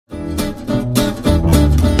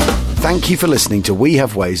Thank you for listening to We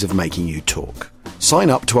Have Ways of Making You Talk. Sign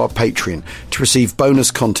up to our Patreon to receive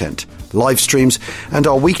bonus content, live streams, and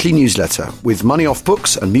our weekly newsletter with money off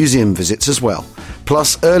books and museum visits as well,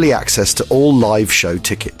 plus early access to all live show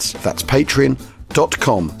tickets. That's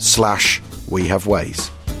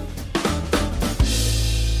patreon.com/wehaveways.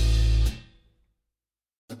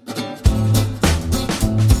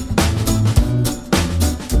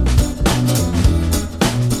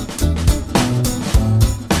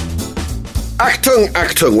 Achtung,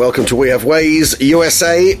 Achtung. Welcome to We Have Ways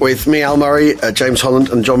USA with me, Al Murray, James Holland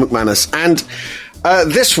and John McManus. And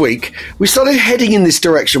this week, we started heading in this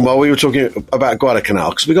direction while we were talking about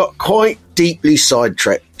Guadalcanal, because we got quite deeply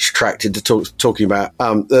sidetracked into talking about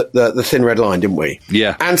the Thin Red Line, didn't we?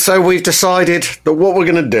 Yeah. And so we've decided that what we're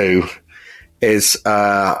going to do is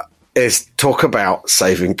talk about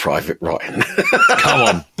Saving Private Ryan. Come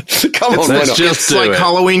on. Come on. Let's just it's like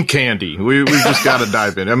Halloween candy. We've just got to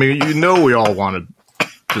dive in. I mean, you know, we all want to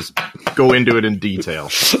just go into it in detail.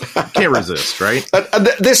 Can't resist, right?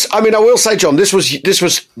 This, I mean, I will say, John, this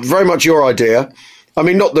was very much your idea. I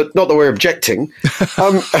mean, not that we're objecting.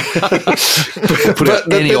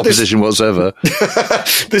 Put any opposition whatsoever.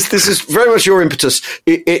 This is very much your impetus.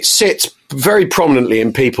 It sits very prominently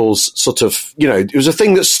in people's sort of, you know, it was a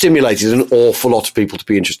thing that stimulated an awful lot of people to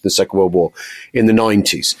be interested in the Second World War in the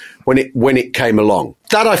 90s when it came along.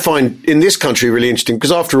 That I find in this country really interesting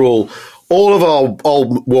because, after all of our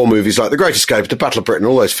old war movies like The Great Escape, The Battle of Britain,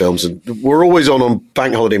 all those films, and were always on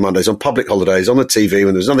bank holiday Mondays, on public holidays, on the TV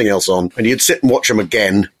when there was nothing else on, and you'd sit and watch them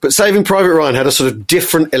again. But Saving Private Ryan had a sort of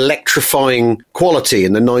different electrifying quality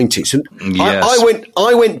in the 90s. And yes.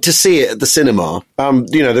 I went to see it at the cinema,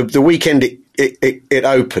 you know, the weekend it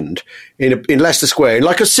opened in Leicester Square, in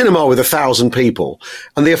like a cinema with 1,000 people.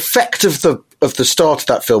 And the effect of the start of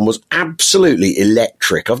that film was absolutely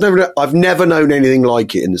electric. I've never known anything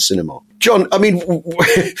like it in the cinema. John, I mean,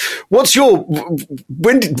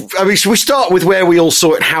 should we start with where we all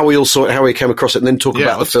saw it, how we all saw it, how we came across it, and then talk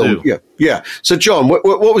about the film? Yeah. So, John, what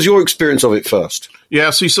was your experience of it first?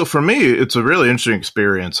 Yeah, so for me, it's a really interesting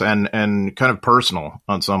experience and kind of personal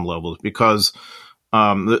on some levels because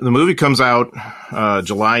the movie comes out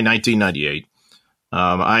July 1998.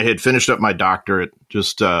 I had finished up my doctorate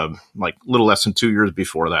just like a little less than 2 years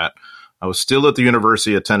before that. I was still at the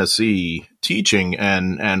University of Tennessee teaching,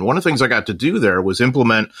 and one of the things I got to do there was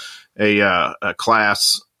implement a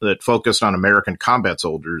class that focused on American combat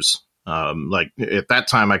soldiers. Like at that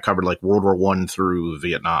time, I covered like World War I through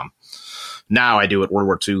Vietnam. Now I do it World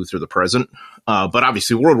War II through the present. But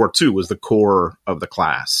obviously, World War II was the core of the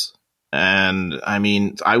class. And I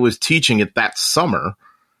mean, I was teaching it that summer.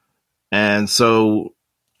 And so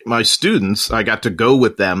my students, I got to go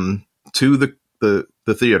with them to the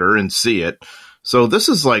theater and see it. So this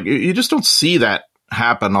is like, you just don't see that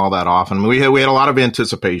happen all that often. We had a lot of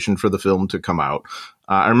anticipation for the film to come out.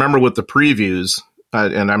 I remember with the previews,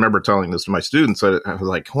 and I remember telling this to my students, I was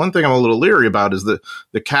like, one thing I'm a little leery about is that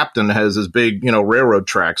the captain has his big, you know, railroad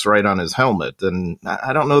tracks right on his helmet. And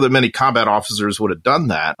I don't know that many combat officers would have done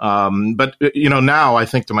that. But, you know, now I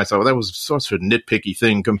think to myself, that was such a nitpicky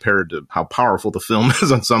thing compared to how powerful the film is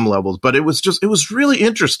on some levels. But it was really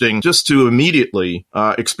interesting just to immediately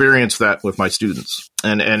experience that with my students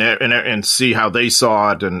and see how they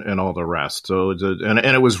saw it and all the rest. So, and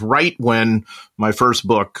it was right when my first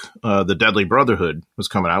book, The Deadly Brotherhood, was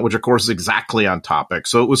coming out, which of course is exactly on topic.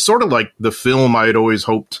 So it was sort of like the film I had always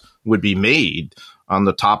hoped would be made on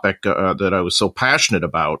the topic that I was so passionate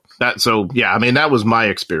about. So yeah, I mean, that was my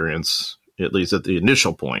experience, at least at the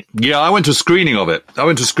initial point. Yeah, I went to a screening of it. I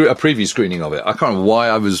went to a preview screening of it. I can't remember why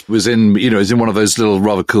I was in, you know, it was in one of those little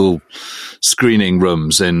rather cool screening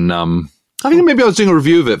rooms in, I think maybe I was doing a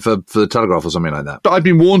review of it for the Telegraph or something like that. But I'd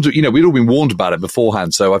been warned, you know, we'd all been warned about it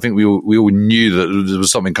beforehand. So I think we all knew that there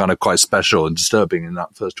was something kind of quite special and disturbing in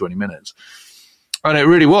that first 20 minutes. And it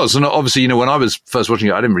really was. And obviously, you know, when I was first watching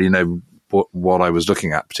it, I didn't really know what I was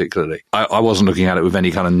looking at particularly. I wasn't looking at it with any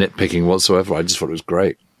kind of nitpicking whatsoever. I just thought it was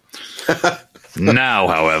great. Now,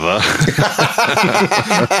 however,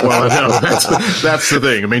 well, no, that's the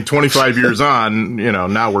thing. I mean, 25 years on, you know,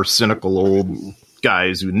 now we're cynical old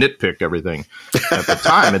guys who nitpick everything. At the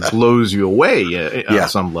time, it blows you away on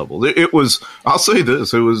some level. It was, I'll say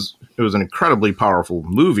this, it was an incredibly powerful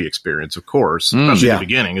movie experience, of course, especially in the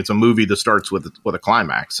beginning. It's a movie that starts with a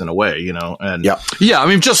climax in a way, you know. And I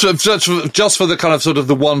mean, just for the kind of sort of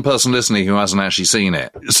the one person listening who hasn't actually seen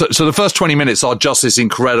it. So the first 20 minutes are just this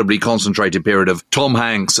incredibly concentrated period of Tom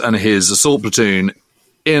Hanks and his assault platoon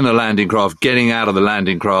in a landing craft, getting out of the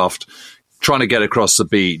landing craft, trying to get across the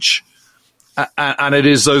beach. And it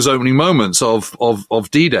is those opening moments of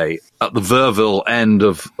D-Day at the Verville end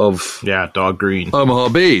of Dog Green, Omaha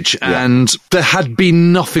Beach. Yeah. And there had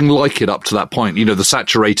been nothing like it up to that point. The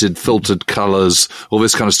saturated, filtered colors, all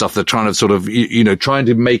this kind of stuff. They're trying to sort of, trying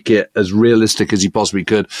to make it as realistic as you possibly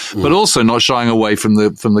could, but also not shying away from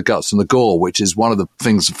the guts and the gore, which is one of the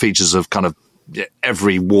features of kind of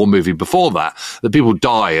every war movie before that people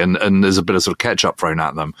die and there's a bit of sort of ketchup thrown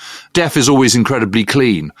at them. Death is always incredibly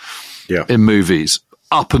clean. Yeah. In movies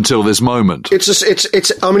up until this moment.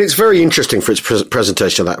 It's very interesting for its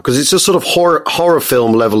presentation of that, because it's a sort of horror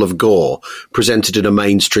film level of gore presented in a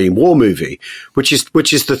mainstream war movie, which is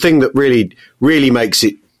the thing that really, really makes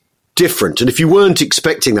it different. And if you weren't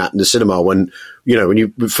expecting that in the cinema when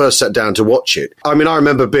you first sat down to watch it, I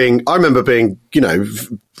remember being,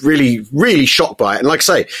 really, really shocked by it. And like I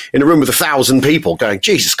say, in a room with 1,000 people going,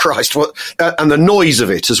 Jesus Christ, what, and the noise of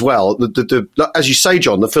it as well. As you say,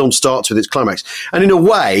 John, the film starts with its climax. And in a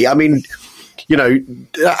way,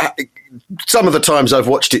 some of the times I've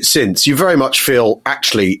watched it since, you very much feel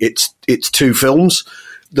actually it's two films.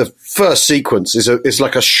 The first sequence is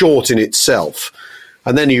like a short in itself.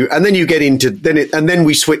 And then you get into then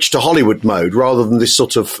we switch to Hollywood mode rather than this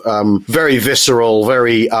sort of very visceral,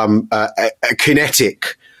 very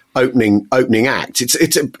kinetic opening act.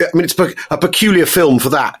 It's a peculiar film for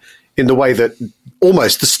that, in the way that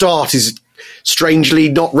almost the start is strangely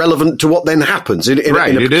not relevant to what then happens in a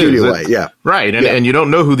peculiar way. Yeah, right. And you don't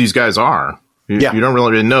know who these guys are. You don't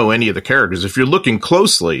really know any of the characters. If you're looking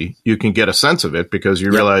closely, you can get a sense of it, because you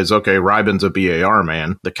realize, okay, Reiben's a BAR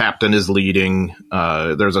man. The captain is leading.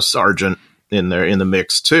 There's a sergeant in there in the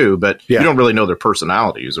mix too, but you don't really know their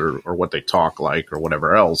personalities or what they talk like or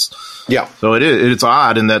whatever else. Yeah. So it's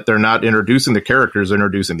odd in that they're not introducing the characters, they're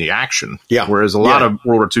introducing the action. Yeah. Whereas a lot of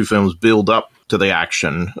World War II films build up to the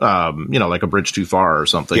action, like A Bridge Too Far or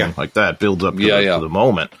something like that, builds up to the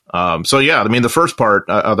moment. The first part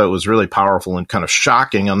I thought was really powerful and kind of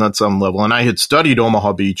shocking on some level. And I had studied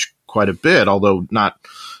Omaha Beach quite a bit, although not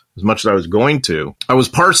as much as I was going to. I was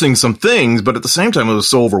parsing some things, but at the same time, it was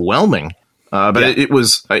so overwhelming. It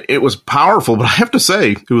was powerful, but I have to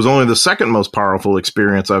say it was only the second most powerful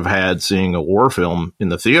experience I've had seeing a war film in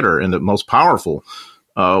the theater, and the most powerful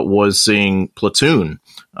was seeing Platoon,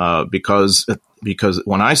 because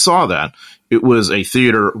when I saw that, it was a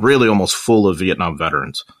theater really almost full of Vietnam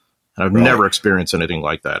veterans. And I've never experienced anything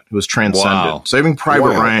like that. It was transcendent. Wow. Saving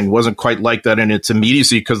Private Ryan wasn't quite like that in its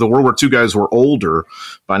immediacy, because the World War II guys were older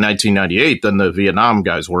by 1998 than the Vietnam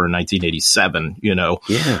guys were in 1987,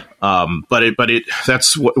 Yeah.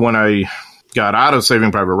 That's when I got out of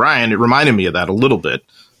Saving Private Ryan, it reminded me of that a little bit.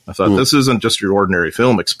 I thought, this isn't just your ordinary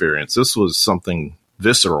film experience. This was something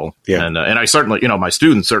visceral. Yeah. And I certainly, my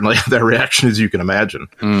students certainly had that reaction, as you can imagine.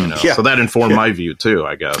 So that informed my view too,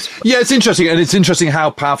 I guess. Yeah, it's interesting. And it's interesting how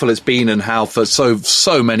powerful it's been, and how for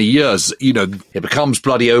so many years, it becomes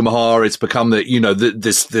bloody Omaha. It's become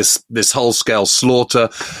this whole scale slaughter.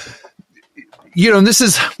 And this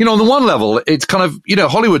is, on the one level, it's kind of,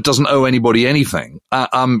 Hollywood doesn't owe anybody anything.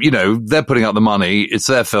 They're putting out the money. It's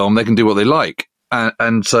their film. They can do what they like.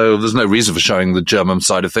 And so there's no reason for showing the German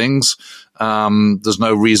side of things. There's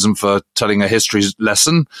no reason for telling a history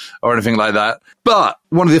lesson or anything like that. But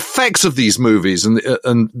one of the effects of these movies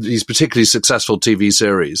and these particularly successful TV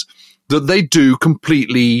series, that they do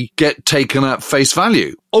completely get taken at face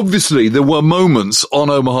value. Obviously, there were moments on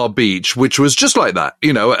Omaha Beach which was just like that,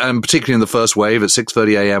 and particularly in the first wave at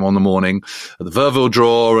 6:30 a.m. on the morning, at the Verville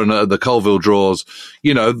draw and the Colville draws,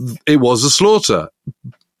 it was a slaughter.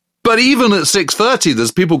 But even at 6:30,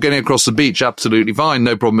 there's people getting across the beach absolutely fine,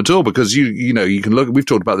 no problem at all, because you can look, we've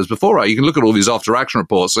talked about this before, right? You can look at all these after action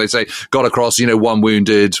reports. They say got across, 1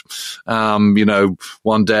 wounded,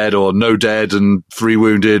 1 dead or no dead and 3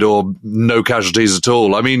 wounded or no casualties at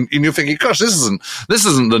all. I mean, and you're thinking, gosh, this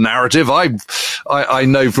isn't the narrative I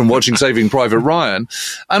know from watching Saving Private Ryan.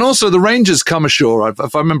 And also the Rangers come ashore.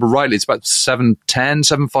 If I remember rightly, it's about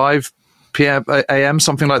 7:5 p.m. a.m.,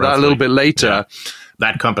 something like that, a little bit later. Yeah.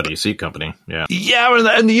 That company, C Company, yeah. Yeah,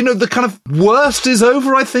 and the kind of worst is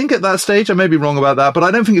over, I think, at that stage. I may be wrong about that, but I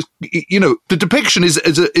don't think it's, the depiction is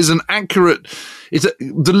an accurate,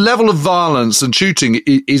 the level of violence and shooting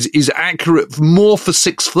is accurate more for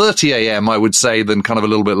 6:30 a.m., I would say, than kind of a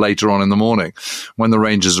little bit later on in the morning when the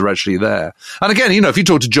Rangers are actually there. And again, if you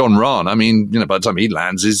talk to John Rahn, I mean, by the time he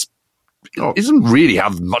lands, he doesn't really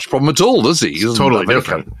have much problem at all, does he? He's totally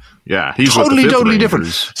different. Yeah, he's totally different.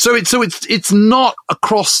 So it's not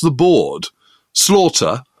across the board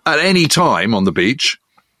slaughter at any time on the beach.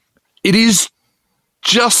 It is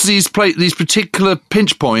just these particular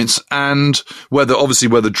pinch points, and where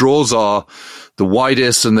the draws are the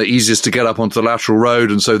widest and the easiest to get up onto the lateral road,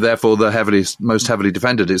 and so therefore the most heavily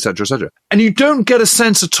defended, etc., etc. And you don't get a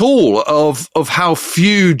sense at all of how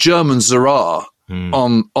few Germans there are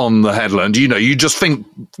on the headland. You just think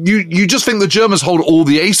the Germans hold all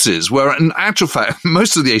the aces, where in actual fact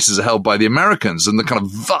most of the aces are held by the Americans, and the kind of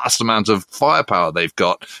vast amount of firepower they've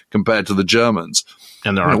got compared to the Germans.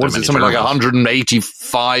 And there aren't something like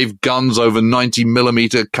 185 guns over 90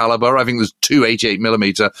 millimeter caliber. I think there's 2 88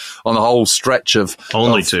 millimeter on the whole stretch of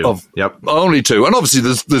only two. Yep, only two. And obviously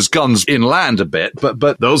there's guns inland a bit,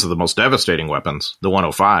 but those are the most devastating weapons, the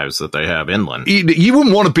 105s that they have inland. You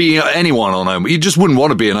wouldn't want to be anyone on Omaha. You just wouldn't want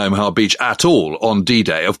to be in Omaha Beach at all on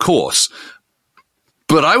D-Day, of course.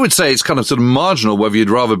 But I would say it's kind of sort of marginal whether you'd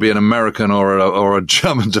rather be an American or a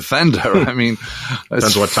German defender. I mean,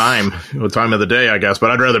 depends what time of the day, I guess.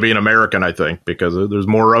 But I'd rather be an American, I think, because there's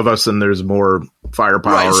more of us and there's more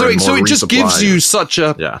firepower. Right. So it just gives you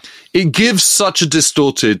it gives such a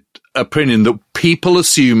distorted opinion that people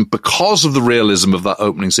assume because of the realism of that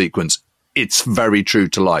opening sequence, it's very true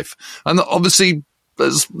to life, and obviously.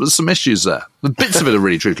 There's some issues there. The bits of it are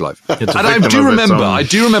really true to life. And I do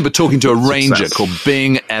remember talking to a ranger called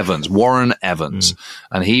Warren Evans,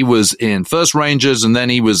 and he was in 1st Rangers, and then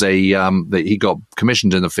he was he got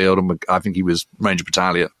commissioned in the field, and I think he was Ranger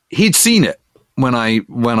Battalion. He'd seen it when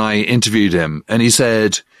I interviewed him, and he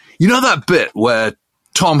said, "You know that bit where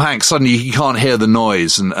Tom Hanks suddenly he can't hear the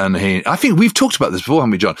noise, and I think we've talked about this before,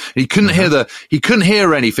 haven't we, John? He couldn't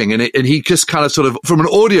hear anything, and he just kind of sort of from an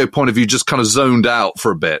audio point of view just kind of zoned out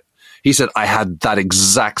for a bit." He said, "I had that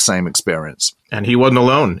exact same experience." And he wasn't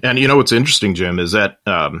alone. And you know what's interesting, Jim, is that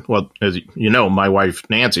as you know, my wife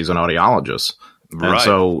Nancy's an audiologist. Right. And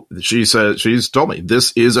so she's told me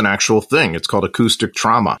this is an actual thing. It's called acoustic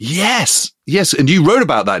trauma. Yes. And you wrote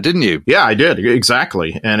about that, didn't you? Yeah, I did.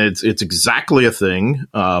 Exactly. And it's exactly a thing.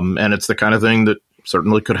 And it's the kind of thing that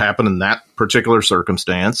certainly could happen in that particular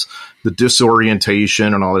circumstance. The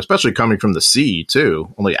disorientation and all that, especially coming from the sea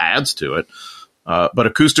too, only adds to it. But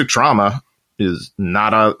acoustic trauma is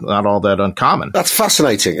not all that uncommon. That's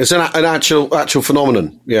fascinating. It's an actual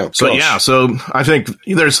phenomenon. Yeah. So I think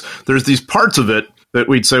there's these parts of it that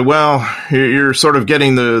we'd say, well, you're sort of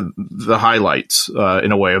getting the highlights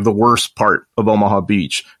in a way of the worst part of Omaha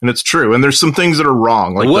Beach, and it's true. And there's some things that are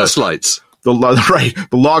wrong, like the worst lights. The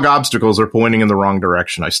log obstacles are pointing in the wrong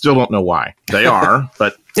direction. I still don't know why they are,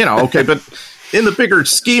 but okay, but. In the bigger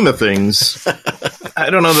scheme of things, I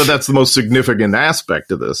don't know that that's the most significant aspect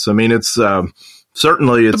of this. I mean, it's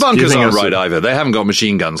certainly it's the bunkers aren't right either. They haven't got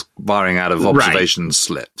machine guns firing out of observation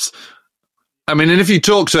slips. I mean, and if you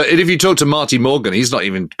talk to Marty Morgan, he's not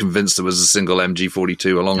even convinced there was a single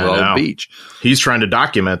MG-42 along the whole beach. He's trying to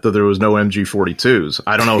document that there was no MG-42s.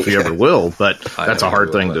 I don't know if he ever will, but that's a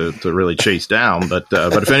hard thing to really chase down. But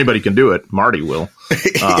if anybody can do it, Marty will.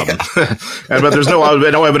 But there's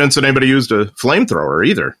no evidence that anybody used a flamethrower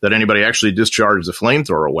either, that anybody actually discharged a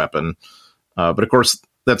flamethrower weapon. But of course,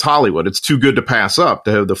 that's Hollywood. It's too good to pass up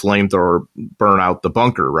to have the flamethrower burn out the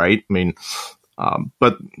bunker, right? I mean,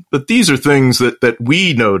 but these are things that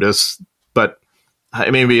we notice, but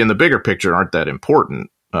maybe in the bigger picture aren't that important,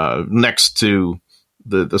 next to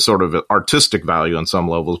the sort of artistic value on some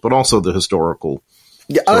levels, but also the historical.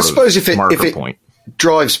 Yeah, I suppose if it point.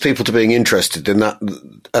 Drives people to being interested in that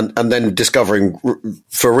and then discovering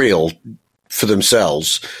for real for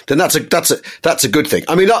themselves, then that's a good thing.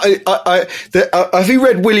 I mean, have you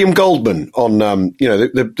read William Goldman on,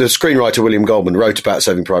 the screenwriter William Goldman wrote about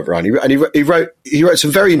Saving Private Ryan, and he wrote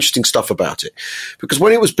some very interesting stuff about it, because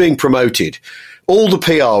when it was being promoted, all the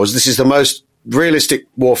PR was, this is the most realistic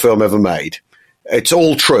war film ever made. It's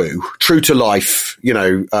all true to life,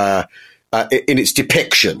 in its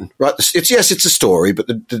depiction, right? It's a story, but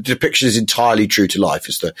the depiction is entirely true to life.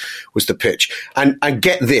 Was the pitch, and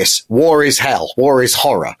get this: war is hell, war is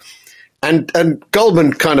horror, and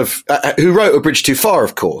Goldman kind of, who wrote A Bridge Too Far,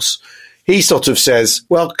 of course, he sort of says,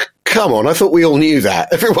 well, come on, I thought we all knew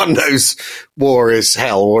that. Everyone knows war is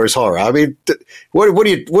hell, war is horror. I mean, what are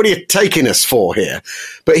you taking us for here?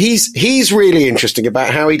 But he's really interesting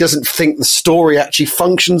about how he doesn't think the story actually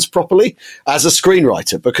functions properly as a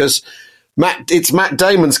screenwriter, because it's Matt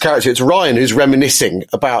Damon's character, it's Ryan, who's reminiscing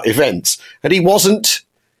about events, and he wasn't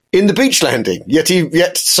in the beach landing,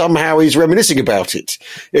 yet somehow he's reminiscing about it.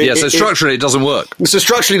 So structurally it doesn't work. So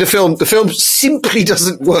structurally the film simply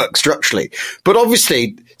doesn't work structurally. But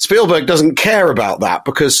obviously Spielberg doesn't care about that,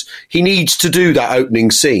 because he needs to do that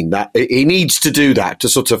opening scene. That he needs to do that to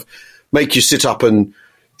sort of make you sit up and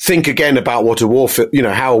think again about what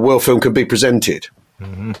how a war film can be presented.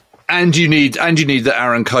 Mm-hmm. And you need the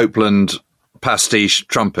Aaron Copland pastiche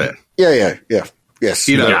trumpet. Yeah. Yes.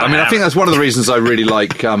 You know, I mean, I think that's one of the reasons I really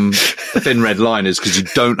like Thin Red Line is because you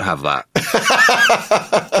don't have that.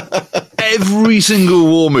 Every single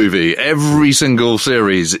war movie, every single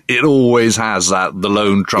series, it always has the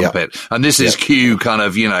lone trumpet. Yeah. And this is Q kind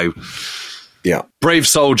of, you know, brave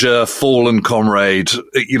soldier, fallen comrade,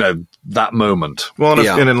 you know, that moment. Well,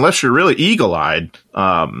 and unless you're really eagle-eyed,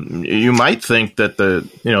 you might think that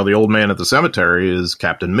the old man at the cemetery is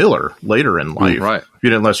Captain Miller later in life. Right.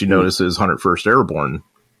 Unless you notice his 101st Airborne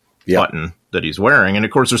button that he's wearing. And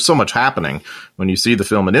of course, there's so much happening when you see the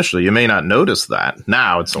film initially. You may not notice that.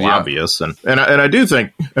 Now it's so obvious. And I do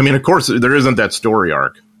think, I mean, of course, there isn't that story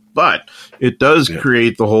arc. But it does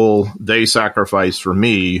create the whole they sacrifice for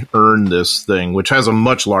me, earn this thing, which has a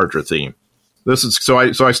much larger theme. This is so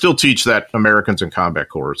I still teach that Americans in Combat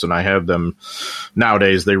course, and I have them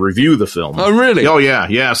nowadays. They review the film. Oh, really? Oh,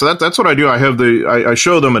 yeah. So that's what I do. I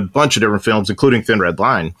show them a bunch of different films, including Thin Red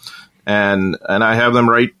Line, and I have them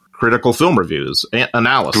write critical film reviews,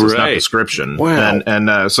 analysis, not description. Wow.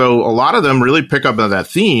 And so a lot of them really pick up on that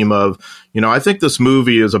theme of, you know, I think this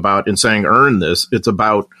movie is about, in saying earn this, it's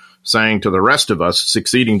about saying to the rest of us,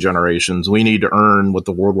 succeeding generations, we need to earn what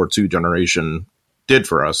the World War II generation did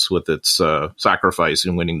for us with its sacrifice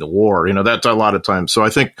in winning the war. You know, that's a lot of times. So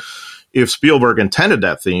I think if Spielberg intended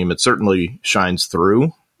that theme, it certainly shines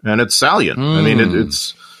through, and it's salient. I mean,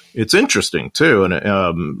 it's interesting too.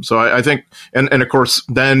 And so I think, and of course,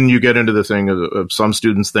 then you get into the thing of some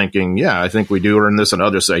students thinking, I think we do earn this, and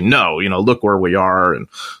others say, no, you know, look where we are and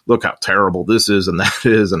look how terrible this is and that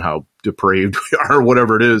is and how depraved we are, or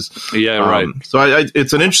whatever it is. Yeah, right. So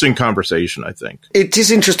it's an interesting conversation, I think. It is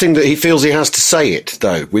interesting that he feels he has to say it,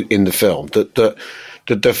 though, in the film, that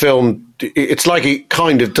the film, it's like it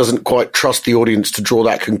kind of doesn't quite trust the audience to draw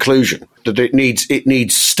that conclusion, that it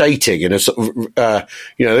needs stating in a sort of,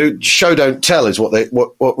 show don't tell is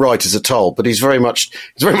what writers are told, but he's very much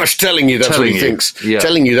telling you that's what he thinks,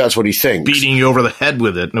 telling you that's what he thinks, beating you over the head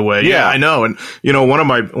with it in a way. Yeah, I know. And you know, one of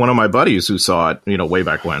my buddies who saw it, you know, way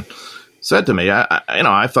back when, said to me,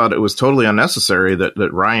 I thought it was totally unnecessary that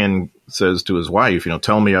Ryan says to his wife, you know,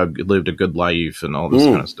 tell me I've lived a good life and all this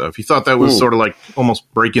kind of stuff. He thought that was sort of like almost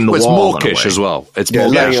breaking the wall. It's mawkish as well. It's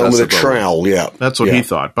mawkish. Laying on with a trowel, That's what he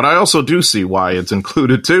thought. But I also do see why it's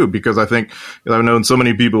included too, because I think I've known so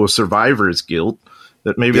many people with survivor's guilt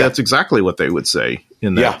that maybe that's exactly what they would say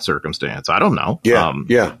in that circumstance. I don't know.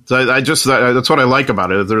 So that's what I like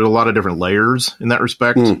about it. There's a lot of different layers in that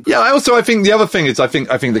respect. Yeah. I think the other thing is I think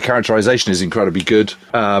the characterization is incredibly good.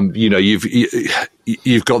 You know,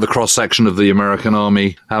 you've got the cross section of the American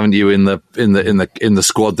army, haven't you, in the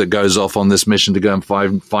squad that goes off on this mission to go and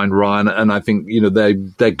find Ryan. And I think, you know,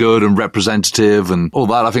 they're good and representative and all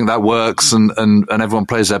that. I think that works and everyone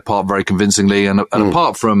plays their part very convincingly. And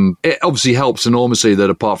apart from, it obviously helps enormously that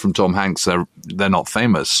apart from Tom Hanks, they're not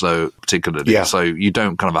famous, so particularly. So you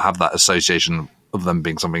don't kind of have that association of them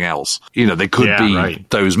being something else. You know, they could be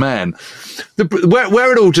those men.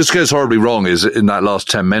 Where it all just goes horribly wrong is in that last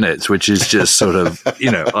 10 minutes, which is just sort of,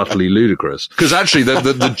 you know, utterly ludicrous. Because actually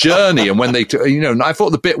the journey and when and I thought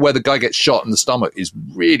the bit where the guy gets shot in the stomach is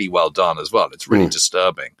really well done as well. It's really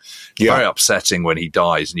disturbing. Very upsetting when he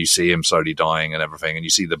dies and you see him slowly dying and everything, and you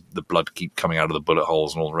see the blood keep coming out of the bullet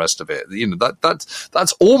holes and all the rest of it. You know,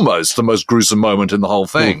 that's almost the most gruesome moment in the whole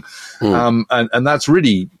thing. And that's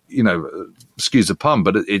really, you know, excuse the pun,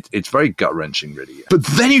 but it's very gut-wrenching, really. But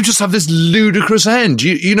then you just have this ludicrous end.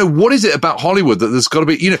 You know, what is it about Hollywood that there's got to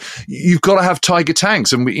be, you know, you've got to have Tiger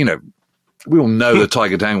tanks, and we all know the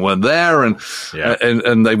Tiger tank weren't there, and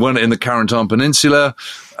they weren't in the Carentan Peninsula,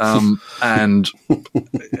 and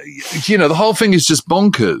you know, the whole thing is just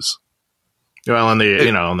bonkers. Well, and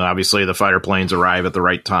obviously the fighter planes arrive at the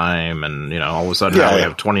right time, and you know, all of a sudden now we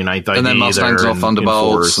have 29th ID, and then Mustangs off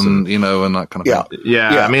Thunderbolts, and you know, and that kind of thing.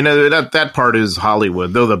 I mean, that part is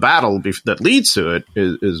Hollywood, though the battle that leads to it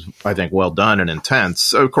is I think well done and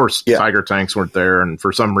intense. Of course, Tiger tanks weren't there, and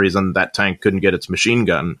for some reason that tank couldn't get its machine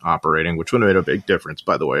gun operating, which would have made a big difference,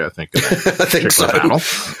 by the way. I think in that I think so. Battle.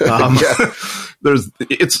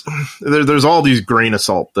 There's all these grain of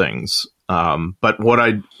salt things. But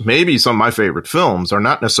maybe some of my favorite films are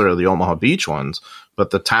not necessarily the Omaha Beach ones, but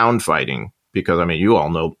the town fighting, because I mean, you all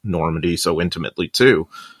know Normandy so intimately too.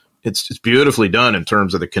 It's beautifully done in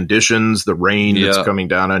terms of the conditions, the rain that's coming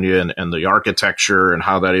down on you, and the architecture and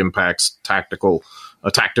how that impacts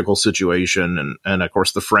a tactical situation. And of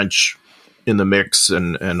course the French in the mix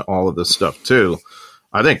and all of this stuff too.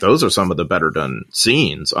 I think those are some of the better done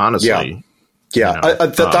scenes, honestly. Yeah, You know?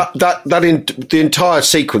 the entire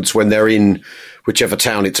sequence when they're in whichever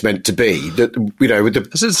town it's meant to be, that with the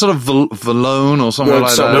Is it sort of Valone or somewhere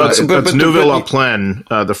like that? No, it's Neuville-la-Plaine,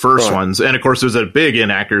 the first ones. And, of course, there's a big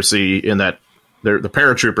inaccuracy in that the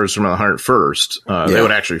paratroopers from the 101st, they would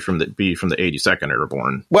actually be from the 82nd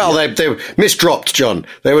Airborne. Well, they were misdropped, John.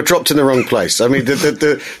 They were dropped in the wrong place. I mean,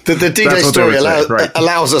 the D-Day story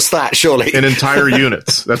allows us that, surely. In entire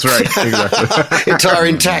units. That's right. Exactly. Entire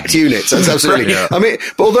intact units. That's absolutely. Right, yeah. I mean,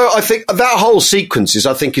 but although I think that whole sequence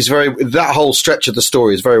that whole stretch of the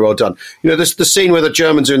story is very well done. The scene where the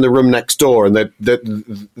Germans are in the room next door and they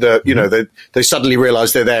suddenly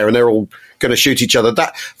realise they're there and they're all going to shoot each other.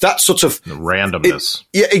 That sort of the randomness.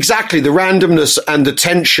 Yeah, exactly. The randomness and the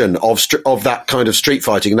tension of that kind of street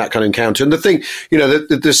fighting and that kind of encounter. And the thing,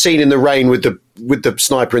 the scene in the rain with the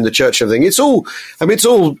sniper in the church and everything. I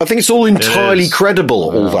think it's all entirely credible.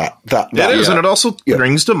 All that it is, and it also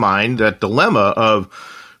brings to mind that dilemma of,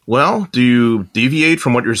 well, do you deviate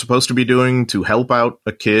from what you're supposed to be doing to help out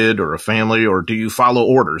a kid or a family, or do you follow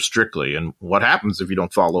orders strictly? And what happens if you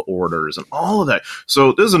don't follow orders and all of that?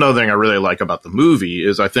 So this is another thing I really like about the movie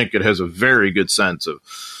is I think it has a very good sense of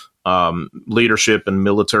leadership and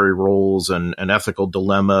military roles and ethical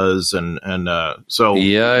dilemmas. And so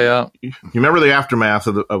you remember the aftermath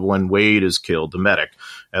of when Wade is killed, the medic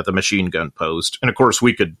at the machine gun post. And of course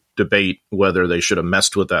we could debate whether they should have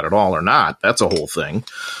messed with that at all or not. That's a whole thing.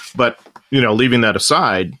 But, leaving that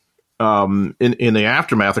aside, in the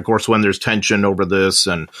aftermath, of course, when there's tension over this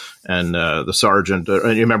and the sergeant,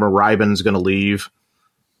 and you remember Reiben's going to leave.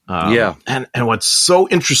 And what's so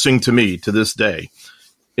interesting to me to this day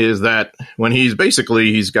is that when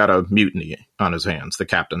he's got a mutiny on his hands, the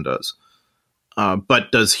captain does.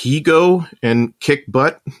 But does he go and kick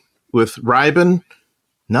butt with Reiben?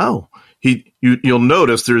 No. You'll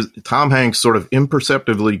notice Tom Hanks sort of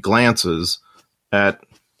imperceptibly glances at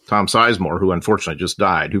Tom Sizemore, who unfortunately just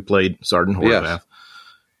died, who played Sergeant Horvath. Yes.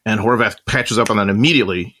 And Horvath patches up on that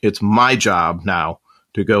immediately. It's my job now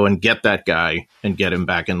to go and get that guy and get him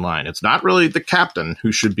back in line. It's not really the captain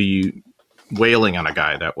who should be wailing on a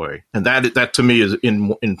guy that way. And that to me is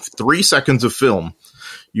in 3 seconds of film,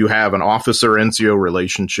 you have an officer-NCO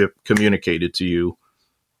relationship communicated to you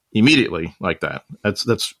immediately like that.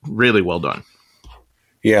 That's really well done.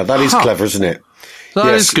 Yeah, that is clever, isn't it?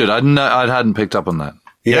 That is good. I hadn't picked up on that.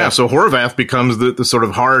 Yeah, so Horvath becomes the sort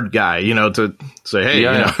of hard guy, to say, hey,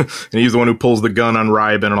 and he's the one who pulls the gun on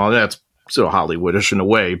Reiben and all that. It's so Hollywoodish in a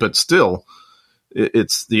way, but still,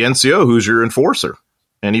 it's the NCO who's your enforcer,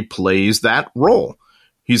 and he plays that role.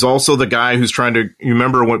 He's also the guy who's trying to, you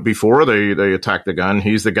remember when before they attacked the gun,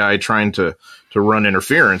 he's the guy trying to run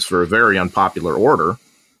interference for a very unpopular order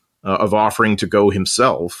of offering to go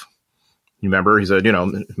himself. You remember, he said,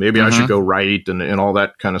 maybe I should go right and all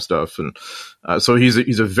that kind of stuff. And so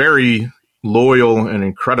he's a very loyal and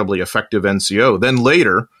incredibly effective NCO. Then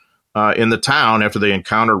later in the town, after they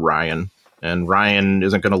encounter Ryan, and Ryan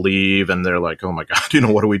isn't going to leave, and they're like, oh my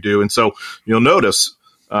God, what do we do? And so you'll notice,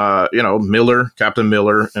 Miller, Captain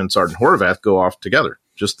Miller, and Sergeant Horvath go off together,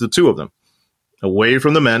 just the two of them, away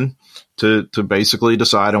from the men to basically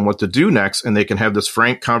decide on what to do next, and they can have this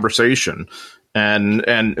frank conversation. And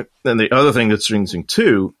the other thing that's interesting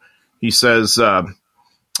too, he says, the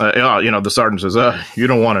sergeant says, you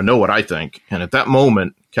don't want to know what I think. And at that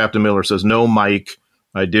moment, Captain Miller says, no, Mike,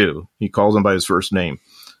 I do. He calls him by his first name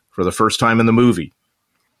for the first time in the movie.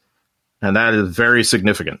 And that is very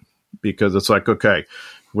significant because it's like, okay,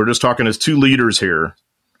 we're just talking as two leaders here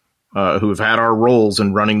who have had our roles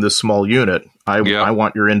in running this small unit. I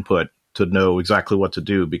want your input to know exactly what to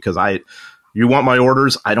do because you want my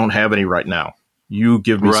orders. I don't have any right now. You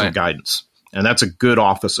give me some guidance. And that's a good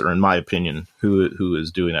officer, in my opinion, who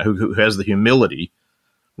is doing that, who has the humility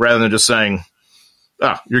rather than just saying,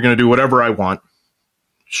 you're going to do whatever I want.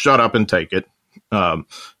 Shut up and take it.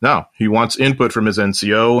 No, he wants input from his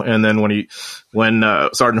NCO. And then when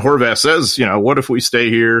Sergeant Horvath says, what if we stay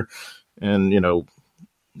here and,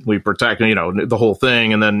 we protect, the whole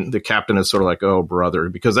thing. And then the captain is sort of like, oh, brother,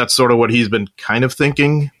 because that's sort of what he's been kind of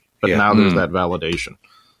thinking. But now there's that validation.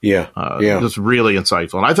 Yeah. It's really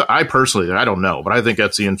insightful. And I personally, I don't know, but I think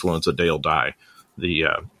that's the influence of Dale Dye, the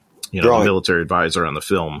military advisor on the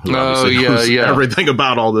film, who obviously knows everything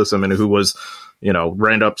about all this. I mean, who was,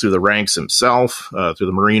 ran up through the ranks himself, through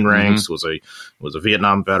the Marine ranks, was a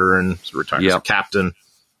Vietnam veteran, retired as a captain.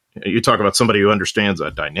 You talk about somebody who understands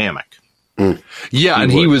that dynamic. Yeah,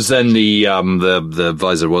 and he was then the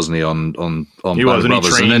advisor, wasn't he? On he wasn't. He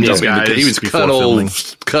trained these guys. He was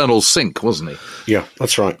Colonel Sink, wasn't he? Yeah,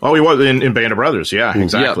 that's right. Oh, he was in Band of Brothers. Yeah,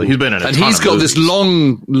 exactly. Yeah. He's been in and he's got this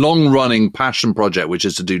long running passion project, which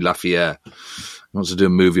is to do Lafayette. He wants to do a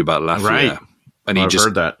movie about Lafayette, and he just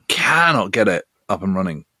cannot get it up and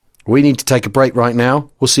running. We need to take a break right now.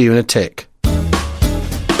 We'll see you in a tick.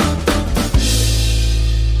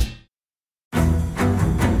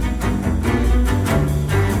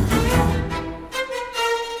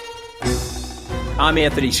 I'm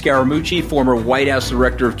Anthony Scaramucci, former White House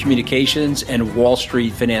Director of Communications and Wall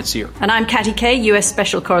Street financier. And I'm Katty Kay, US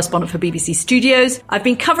Special Correspondent for BBC Studios. I've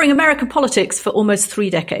been covering American politics for almost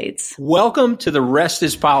 3 decades. Welcome to The Rest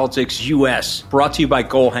is Politics US, brought to you by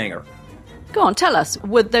Goalhanger. Go on, tell us,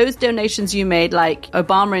 were those donations you made, like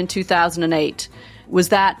Obama in 2008, was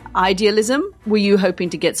that idealism? Were you hoping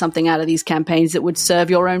to get something out of these campaigns that would serve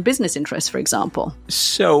your own business interests, for example?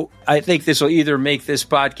 So I think this will either make this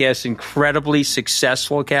podcast incredibly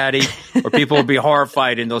successful, Katty, or people will be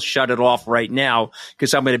horrified and they'll shut it off right now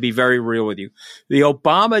because I'm going to be very real with you. The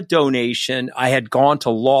Obama donation, I had gone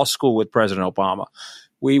to law school with President Obama.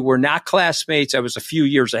 We were not classmates. I was a few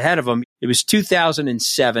years ahead of him. It was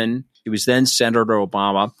 2007. It was then Senator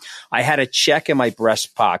Obama. I had a check in my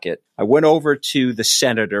breast pocket. I went over to the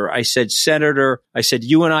senator. I said, Senator,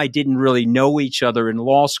 you and I didn't really know each other in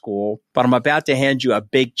law school, but I'm about to hand you a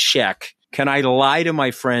big check. Can I lie to my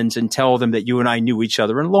friends and tell them that you and I knew each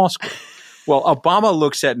other in law school? Well, Obama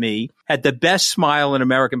looks at me, had the best smile in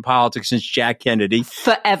American politics since Jack Kennedy.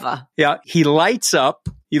 Forever. Yeah. He lights up.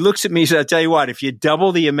 He looks at me and says, I'll tell you what, if you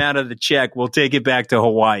double the amount of the check, we'll take it back to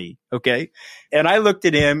Hawaii. Okay. And I looked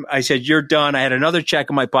at him. I said, you're done. I had another check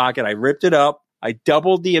in my pocket. I ripped it up. I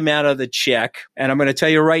doubled the amount of the check. And I'm going to tell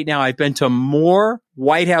you right now, I've been to more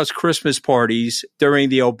White House Christmas parties during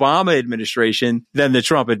the Obama administration than the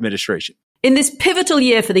Trump administration. In this pivotal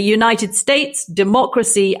year for the United States,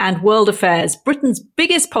 democracy, and world affairs, Britain's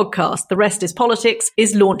biggest podcast, The Rest is Politics,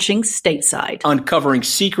 is launching stateside. Uncovering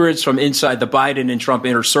secrets from inside the Biden and Trump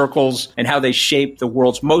inner circles and how they shape the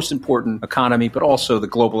world's most important economy, but also the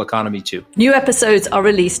global economy too. New episodes are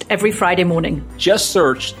released every Friday morning. Just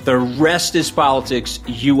search The Rest is Politics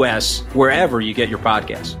US wherever you get your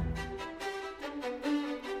podcasts.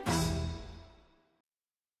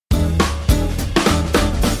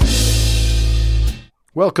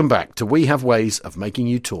 Welcome back to We Have Ways of Making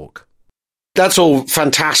You Talk. That's all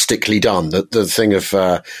fantastically done. The thing of,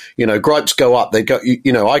 gripes go up. They go,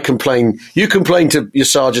 I complain, you complain to your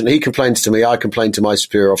sergeant, he complains to me, I complain to my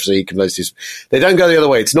superior officer, he complains to his. They don't go the other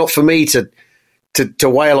way. It's not for me to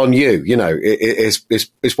wail on you,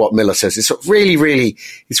 is what Miller says. It's really, really,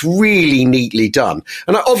 it's really neatly done.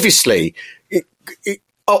 And obviously,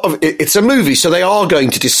 it's a movie, so they are going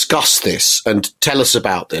to discuss this and tell us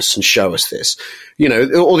about this and show us this.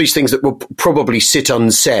 All these things that will probably sit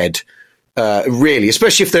unsaid, really,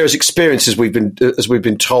 especially if there's experiences as we've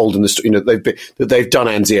been told in the that they've done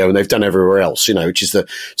Anzio and they've done everywhere else. Which is the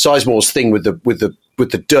Sizemore's thing with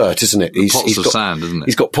the dirt, isn't it? He's got sand, isn't it?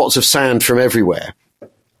 He's got pots of sand from everywhere.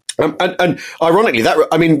 And ironically,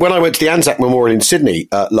 when I went to the Anzac Memorial in Sydney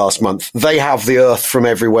last month, they have the earth from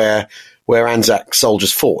everywhere where Anzac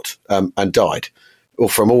soldiers fought and died, or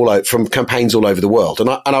from campaigns all over the world. And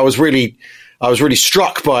I was really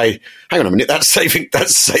struck by. Hang on a minute, that's Saving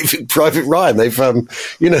Private Ryan. They've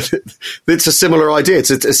it's a similar idea.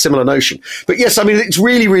 It's a similar notion. But yes, I mean it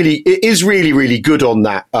is really, really good on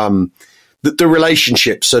that the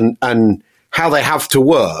relationships and how they have to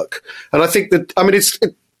work. And I think that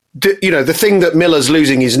the thing that Miller's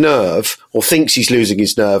losing his nerve, or thinks he's losing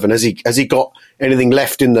his nerve, and has he got anything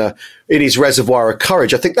left in his reservoir of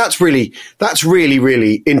courage? I think that's really,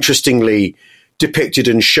 really interestingly depicted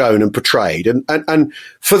and shown and portrayed. And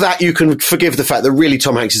for that, you can forgive the fact that really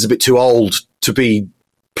Tom Hanks is a bit too old to be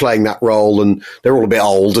playing that role, and they're all a bit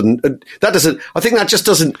old, and that doesn't. I think that just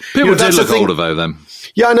doesn't. People do look older though. Then.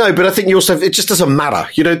 Yeah, I know, but I think you also, it just doesn't matter.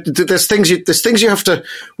 There's things you have to,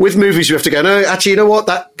 with movies, you have to go, no, actually, you know what?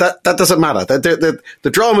 That doesn't matter. The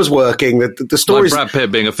drama's working, the story's. Like Brad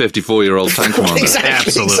Pitt being a 54-year-old tank commander.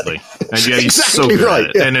 Absolutely. And yeah, he's so good right,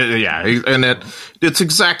 at it. And it's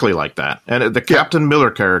exactly like that. And the Captain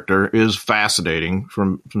Miller character is fascinating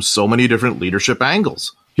from so many different leadership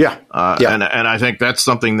angles. Yeah. And I think that's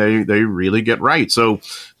something they really get right. So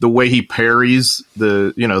the way he parries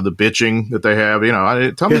the bitching that they have,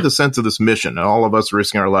 tell me the sense of this mission, and all of us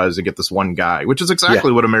risking our lives to get this one guy, which is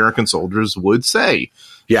exactly what American soldiers would say.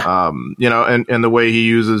 Yeah. And the way he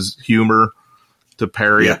uses humor to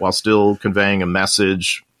parry it while still conveying a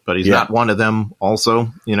message, but he's not one of them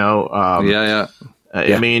also,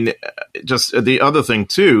 I mean, just the other thing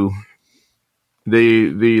too,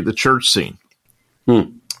 the church scene.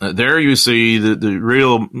 There you see the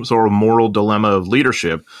real sort of moral dilemma of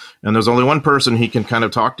leadership, and there's only one person he can kind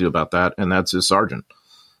of talk to about that, and that's his sergeant.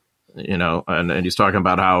 And he's talking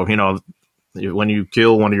about how, when you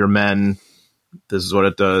kill one of your men, this is what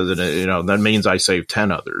it does, and that means I saved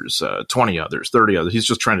 10 others, 20 others, 30 others. He's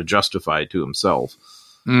just trying to justify it to himself.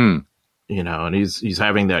 And he's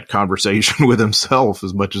having that conversation with himself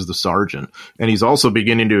as much as the sergeant. And he's also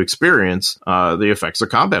beginning to experience the effects of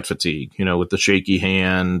combat fatigue, with the shaky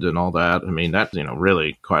hand and all that. I mean, that's,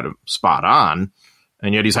 really quite a spot on.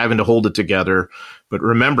 And yet he's having to hold it together. But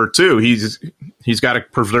remember, too, he's got to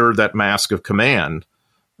preserve that mask of command,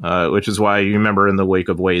 which is why you remember in the wake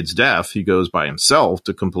of Wade's death, he goes by himself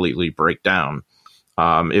to completely break down.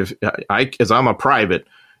 As I'm a private,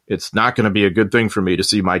 it's not going to be a good thing for me to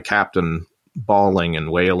see my captain bawling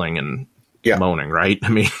and wailing and moaning, right? I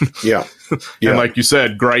mean, and like you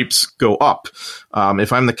said, gripes go up.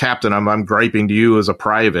 If I'm the captain, I'm griping to you as a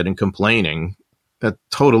private and complaining. That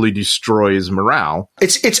totally destroys morale.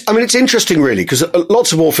 It's interesting, really, because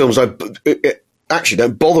lots of war films actually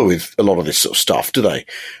don't bother with a lot of this sort of stuff, do they?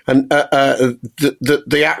 And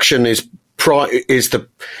the action is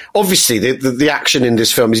obviously the action in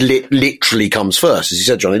this film is literally comes first, as you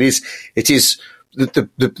said, John. It is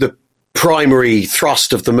the primary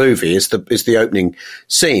thrust of the movie is the opening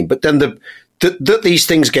scene, but then that these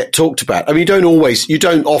things get talked about. I mean, you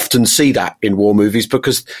don't often see that in war movies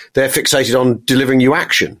because they're fixated on delivering you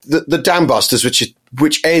action. The Dam Busters, which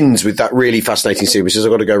ends with that really fascinating scene, which is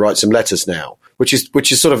I've got to go write some letters now, which is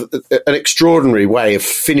sort of an extraordinary way of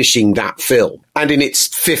finishing that film, and in its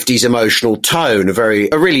 50s emotional tone, a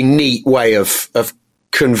really neat way of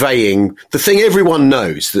conveying the thing everyone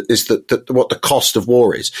knows, that is that what the cost of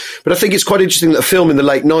war is. But I think it's quite interesting that a film in the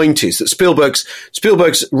late 90s, that Spielberg's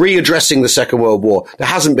readdressing the Second World War. There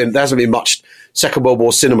hasn't been much Second World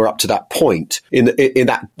War cinema up to that point in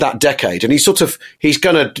that decade, and he's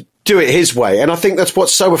going to do it his way. And I think that's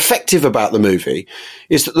what's so effective about the movie,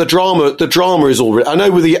 is that the drama is all. I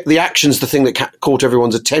know with the action's the thing that caught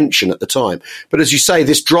everyone's attention at the time, but as you say,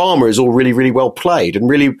 this drama is all really, really well played and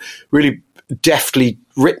really, really deftly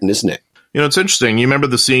written, isn't it? It's interesting. You remember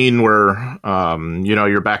the scene where,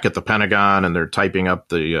 you're back at the Pentagon and they're typing up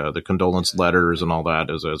the condolence letters and all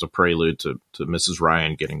that as a prelude to Mrs.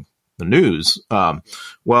 Ryan getting the news.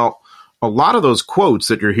 Well, a lot of those quotes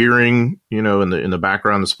that you're hearing, in the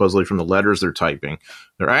background, supposedly from the letters they're typing,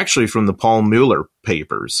 they're actually from the Paul Mueller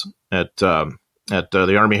papers at the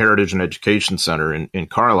Army Heritage and Education Center in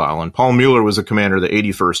Carlisle. And Paul Mueller was a commander of the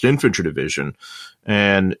 81st Infantry Division.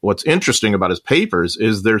 And what's interesting about his papers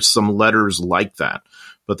is there's some letters like that,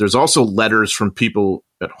 but there's also letters from people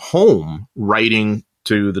at home writing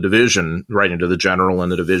to the division, writing to the general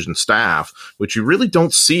and the division staff, which you really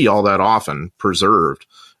don't see all that often preserved.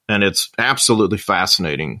 And it's absolutely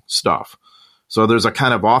fascinating stuff. So there's a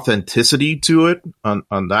kind of authenticity to it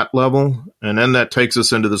on that level. And then that takes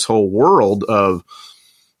us into this whole world of,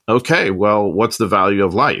 okay, well, what's the value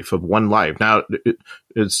of life, of one life? Now,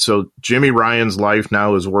 so Jimmy Ryan's life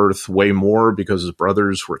now is worth way more because his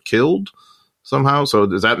brothers were killed somehow. So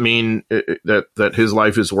does that mean that his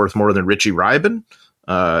life is worth more than Richie Reiben?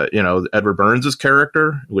 Edward Burns'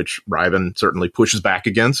 character, which Reiben certainly pushes back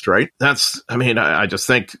against, right? I just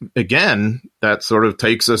think, again, that sort of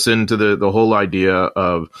takes us into the whole idea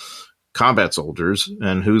of combat soldiers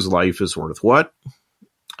and whose life is worth what.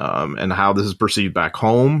 And how this is perceived back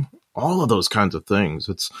home, all of those kinds of things.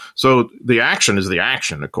 So the action is the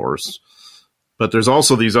action, of course, but there's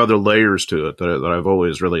also these other layers to it that I've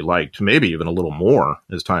always really liked, maybe even a little more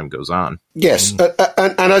as time goes on. Yes,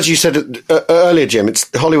 and as you said earlier, Jim,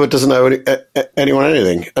 Hollywood doesn't owe anyone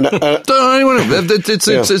anything.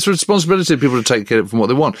 It's responsibility of people to take it from what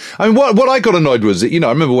they want. I mean, what I got annoyed was that, I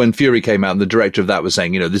remember when Fury came out and the director of that was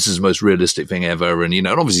saying, this is the most realistic thing ever, and, and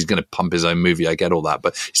obviously he's going to pump his own movie, I get all that,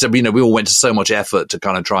 but he said, we all went to so much effort to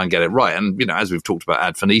kind of try and get it right, and, as we've talked about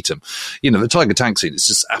ad infinitum, the Tiger Tank scene is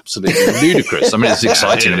just absolutely ludicrous. I mean, it's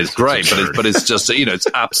exciting and it's great, but it's just, it's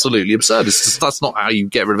absolutely absurd. It's just, that's not how you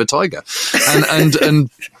get rid of a tiger.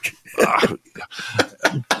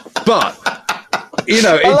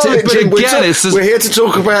 We're here to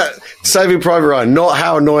talk about Saving Private Ryan, not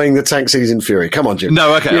how annoying the tank scene is in Fury. Come on, Jim.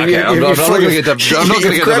 No, okay. I'm not going to get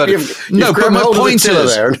that. No, but my point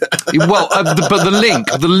is, but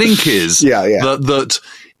the link is that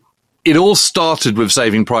it all started with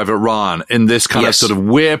Saving Private Ryan in this kind of sort of,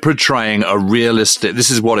 we're portraying a realistic, this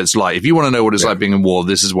is what it's like. If you want to know what it's like being in war,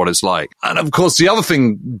 this is what it's like. And of course, the other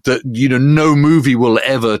thing that, no movie will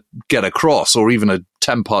ever get across, or even a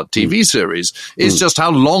 10-part TV series, is just how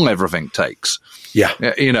long everything takes. Yeah.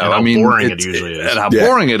 And how boring it usually is. And how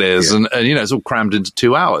boring it is. And, it's all crammed into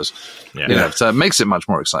 2 hours. Yeah. So it makes it much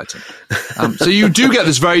more exciting. So you do get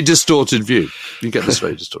this very distorted view. You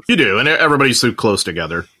do. And everybody's so close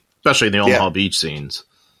together, especially in the Omaha Beach scenes.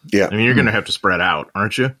 Yeah. I mean, you're going to have to spread out,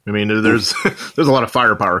 aren't you? I mean, there's a lot of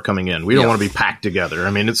firepower coming in. We don't want to be packed together.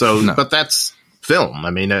 I mean, but that's film. I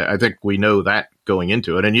mean, I think we know that going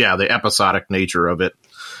into it. And the episodic nature of it.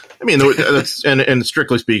 I mean, that's, and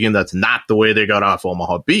strictly speaking, that's not the way they got off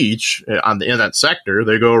Omaha Beach. In that sector,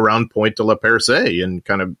 they go around Pointe de la Percée and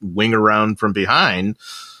kind of wing around from behind.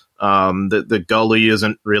 The gully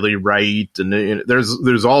isn't really right, and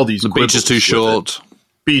there's all these. The beach is too short.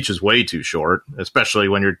 Beach is way too short, especially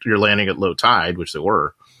when you're landing at low tide, which they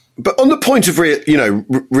were. But on the point of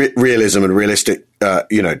realism and realistic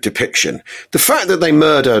depiction, the fact that they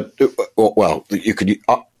murder, you could.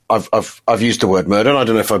 I've used the word murder, and I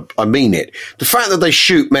don't know if I mean it. The fact that they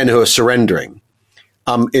shoot men who are surrendering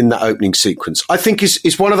in that opening sequence, I think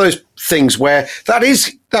is one of those things where that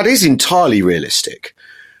is entirely realistic,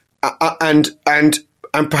 and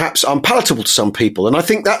perhaps unpalatable to some people. And I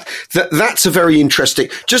think that's a very interesting.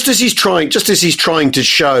 Just as he's trying to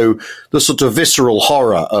show the sort of visceral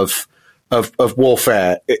horror of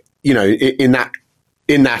warfare,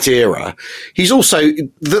 in that era, he's also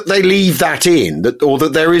that they leave that in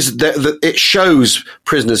that it shows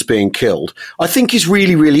prisoners being killed. I think is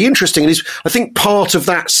really, really interesting, and I think part of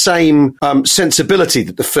that same sensibility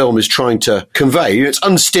that the film is trying to convey. It's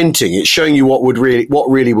unstinting. It's showing you what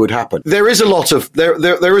really would happen. There is a lot of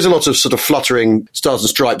there is a lot of sort of fluttering stars and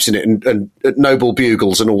stripes in it, and noble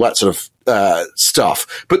bugles and all that sort of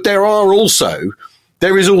stuff. But there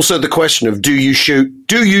is also the question of do you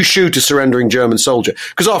shoot a surrendering German soldier?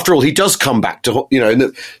 Because after all, he does come back to,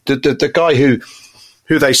 the guy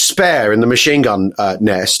who they spare in the machine gun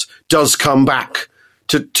nest does come back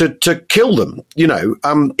to kill them.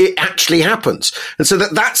 It actually happens. And so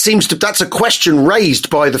that's a question raised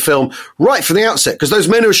by the film right from the outset, because those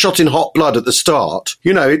men who are shot in hot blood at the start,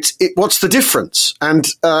 what's the difference? And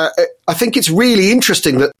I think it's really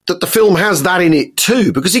interesting that the film has that in it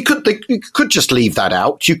too, because you could just leave that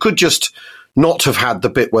out. You could just not have had the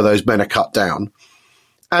bit where those men are cut down.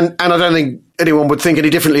 And I don't think anyone would think any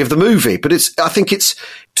differently of the movie, but I think it's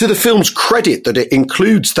to the film's credit that it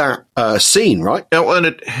includes that scene, right?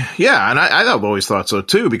 And I've always thought so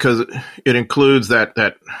too, because it includes that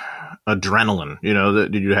adrenaline,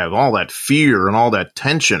 that you have all that fear and all that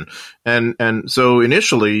tension. And so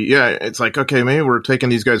initially, it's like, okay, maybe we're taking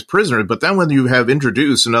these guys prisoner, but then when you have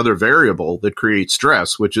introduced another variable that creates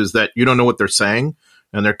stress, which is that you don't know what they're saying,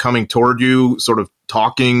 and they're coming toward you, sort of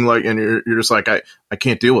talking like, and you're just like, I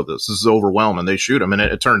can't deal with this. This is overwhelming. They shoot them. And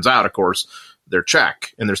it turns out, of course, they're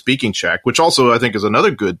Czech and they're speaking Czech, which also I think is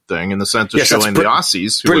another good thing in the sense of showing the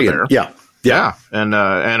Aussies who are there. Yeah. And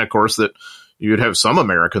of course that you'd have some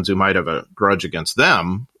Americans who might have a grudge against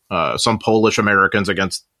them. Some Polish Americans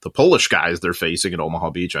against the Polish guys they're facing at Omaha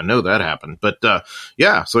Beach. I know that happened. But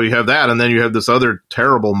so you have that. And then you have this other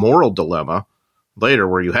terrible moral dilemma later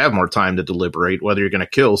where you have more time to deliberate whether you're going to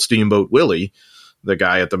kill Steamboat Willie, the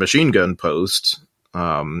guy at the machine gun post.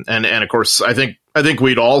 And of course, I think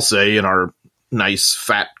we'd all say in our nice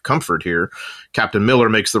fat comfort here, Captain Miller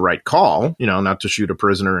makes the right call, not to shoot a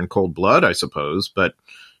prisoner in cold blood, I suppose. But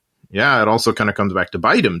it also kind of comes back to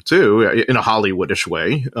bite him too, in a Hollywoodish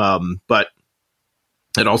way. But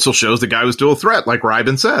it also shows the guy was still a threat, like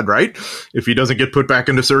Reiben said, right? If he doesn't get put back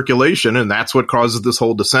into circulation, and that's what causes this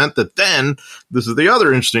whole descent, that then, this is the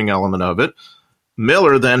other interesting element of it,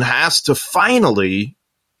 Miller then has to finally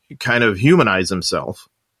kind of humanize himself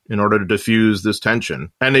in order to diffuse this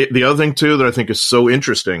tension. And the other thing, too, that I think is so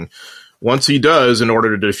interesting, once he does, in order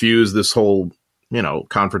to diffuse this whole,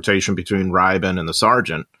 confrontation between Reiben and the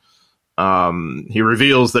sergeant, he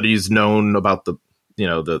reveals that he's known about the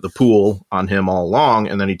pool on him all along.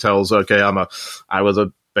 And then he tells, okay, I'm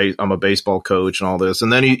a baseball coach and all this.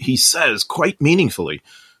 And then he says quite meaningfully,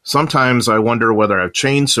 sometimes I wonder whether I've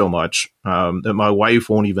changed so much that my wife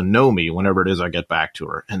won't even know me whenever it is I get back to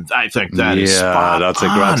her. And I think that is spot that's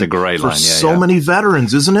a great line. For so many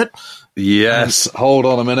veterans, isn't it? Yes. Hold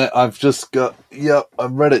on a minute. I've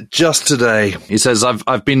read it just today. He says,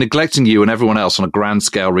 I've been neglecting you and everyone else on a grand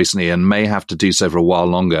scale recently and may have to do so for a while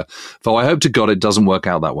longer, though I hope to God it doesn't work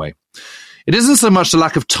out that way. It isn't so much the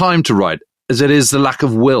lack of time to write as it is the lack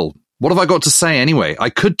of will. What have I got to say anyway? I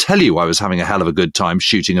could tell you I was having a hell of a good time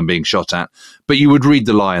shooting and being shot at, but you would read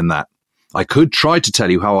the lie in that. I could try to tell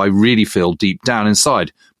you how I really feel deep down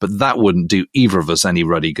inside, but that wouldn't do either of us any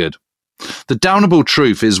ruddy good. The damnable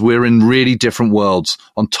truth is we're in really different worlds,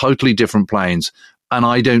 on totally different planes, and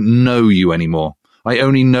I don't know you anymore. I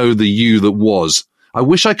only know the you that was. I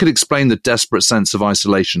wish I could explain the desperate sense of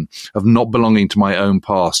isolation, of not belonging to my own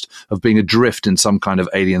past, of being adrift in some kind of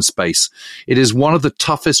alien space. It is one of the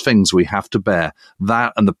toughest things we have to bear,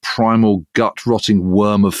 that and the primal, gut-rotting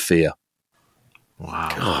worm of fear.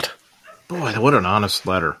 Wow. God. Boy, what an honest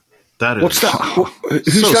letter. That is. What's that?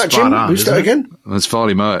 Who's so that, Jim? spot on, Who's isn't that it? again? That's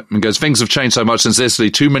Farley Moat. It goes, things have changed so much since Italy.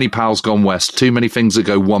 Too many pals gone west. Too many things that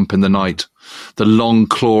go wump in the night. The long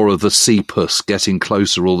claw of the sea puss getting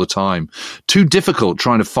closer all the time. Too difficult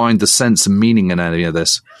trying to find the sense and meaning in any of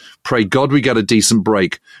this. Pray God we get a decent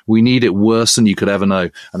break. We need it worse than you could ever know.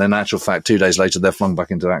 And in actual fact, 2 days later, they're flung back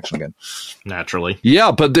into action again. Naturally.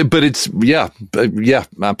 Yeah, but it's, yeah,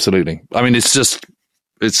 absolutely. I mean, it's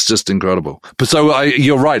just incredible. But so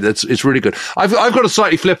you're right. It's really good. I've got a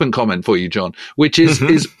slightly flippant comment for you, John, which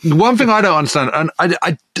is one thing I don't understand.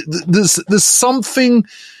 And there's something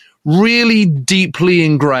really deeply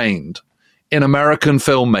ingrained in American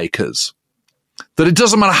filmmakers that it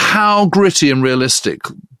doesn't matter how gritty and realistic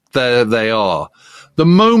they are. The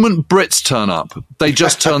moment Brits turn up, they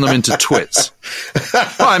just turn them into twits. Well,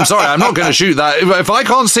 I'm sorry, I'm not going to shoot that. If I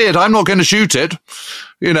can't see it, I'm not going to shoot it.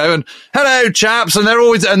 You know, and hello, chaps, and they're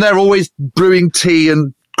always brewing tea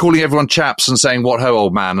and calling everyone chaps and saying "what ho,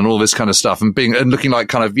 old man" and all this kind of stuff, and looking like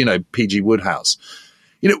kind of, you know, P.G. Wodehouse.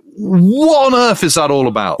 You know, what on earth is that all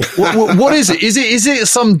about? What is it? Is it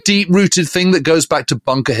some deep-rooted thing that goes back to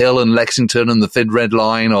Bunker Hill and Lexington and the Thin Red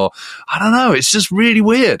Line? Or, I don't know, it's just really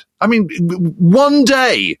weird. I mean, one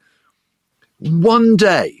day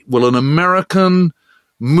will an American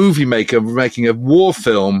movie maker making a war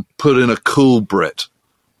film put in a cool Brit.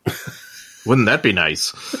 Wouldn't that be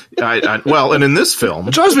nice? Well, and in this film,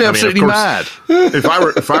 it drives me absolutely mad.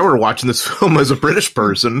 If I were watching this film as a British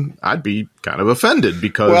person, I'd be kind of offended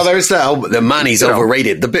because there is that. The money's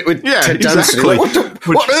overrated. The bit with Ted Danson. Exactly. Like,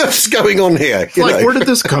 what earth's going on here? Where did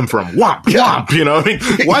this come from? Whop, whop. You know, I mean,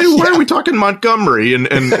 why are we talking Montgomery? And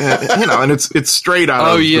you know, and it's straight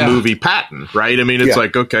out of the movie Patton, right? I mean, it's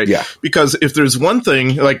like, okay, because if there's one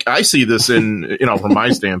thing, like I see this in, you know, from my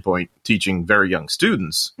standpoint, teaching very young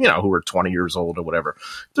students, you know, who are 20 years old or whatever.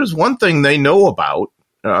 There's one thing they know about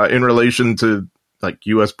in relation to like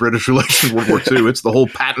U.S.-British relations, World War II. It's the whole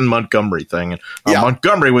Patton Montgomery thing. And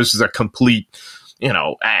Montgomery was just a complete, you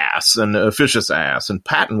know, ass and officious ass, and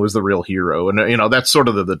Patton was the real hero. And you know, that's sort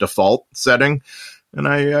of the default setting. And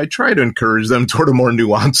I try to encourage them toward a more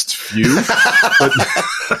nuanced view,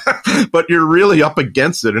 but you're really up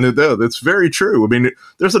against it. And it's very true. I mean,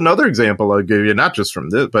 there's another example I'll give you, not just from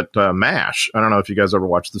this, but MASH. I don't know if you guys ever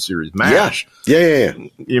watched the series MASH. Yeah.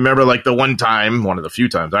 You remember like the one of the few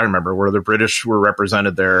times I remember where the British were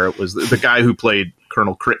represented there. It was the guy who played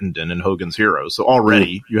Colonel Crittenden in Hogan's Heroes. So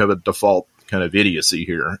already you have a default kind of idiocy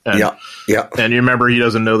here. And, and you remember he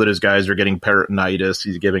doesn't know that his guys are getting peritonitis.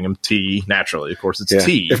 He's giving them tea. Naturally, of course, it's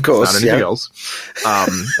tea. Of course, not anything else.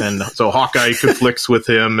 And so Hawkeye conflicts with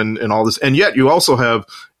him and all this. And yet you also have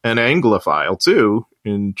an Anglophile, too,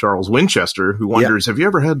 in Charles Winchester, who wonders, have you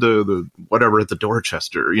ever had the whatever at the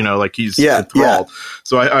Dorchester? You know, like he's enthralled.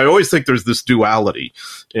 So I always think there's this duality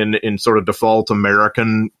in sort of default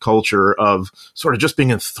American culture of sort of just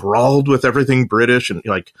being enthralled with everything British and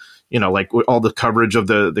like, you know, like all the coverage of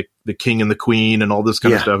the king and the queen and all this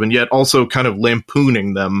kind of stuff. And yet also kind of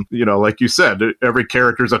lampooning them, you know, like you said, every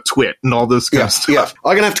character's a twit and all this kind of stuff. Yeah.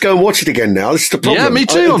 I'm going to have to go and watch it again now. This is the problem. Yeah, me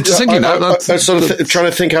too. I'm just thinking I'm sort of trying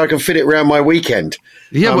to think how I can fit it around my weekend.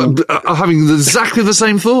 Yeah, but having exactly the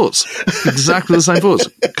same thoughts. Exactly the same thoughts.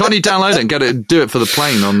 Can't you download it and do it for the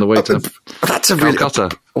plane on the way to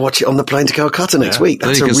Calcutta? Watch it on the plane to Calcutta next week.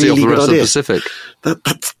 That's then you can see off the rest of the Pacific.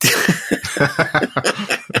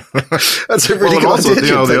 That's a really good also, idea.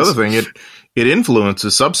 You know, the other thing, it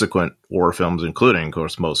influences subsequent war films, including, of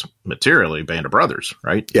course, most materially Band of Brothers,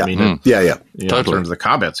 right? Yeah, I mean, you know, totally. in terms of the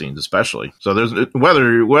combat scenes, especially. So there's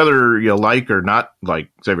whether you like or not like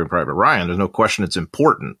Saving Private Ryan, there's no question it's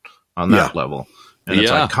important on that level, and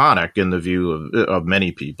it's iconic in the view of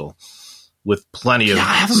many people, with plenty of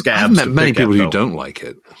scabs. I haven't met many people who don't like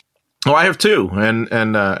it. Oh, I have too,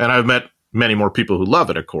 and I've met many more people who love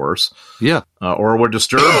it, of course. Yeah, or were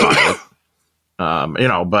disturbed by it. You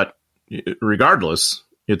know, but regardless,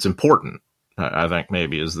 it's important. I think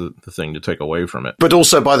maybe is the thing to take away from it. But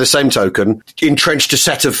also, by the same token, entrenched a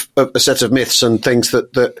set of myths and things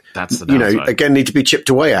that that's the you know, again, need to be chipped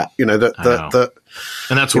away at. You know, that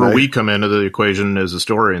And that's where we come into the equation as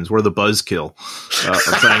historians. We're the buzzkill of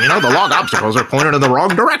saying, the log obstacles are pointed in the wrong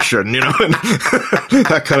direction, and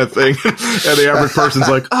that kind of thing. And the average person's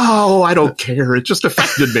like, oh, I don't care. It just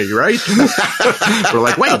affected me, right? We're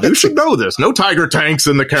like, wait, you should know this. No tiger tanks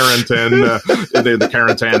in the Carentan, in the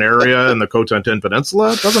Carentan area and the Cotentin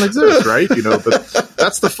Peninsula. It doesn't exist, right? But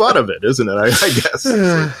that's the fun of it, isn't it? I guess.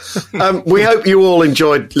 We hope you all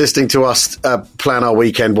enjoyed listening to us plan our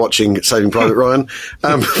weekend watching Saving Private Ryan.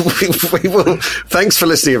 We will. Thanks for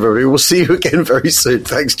listening, everybody. We'll see you again very soon.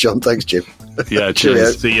 Thanks, John. Thanks, Jim. Yeah,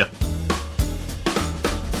 cheers. See ya.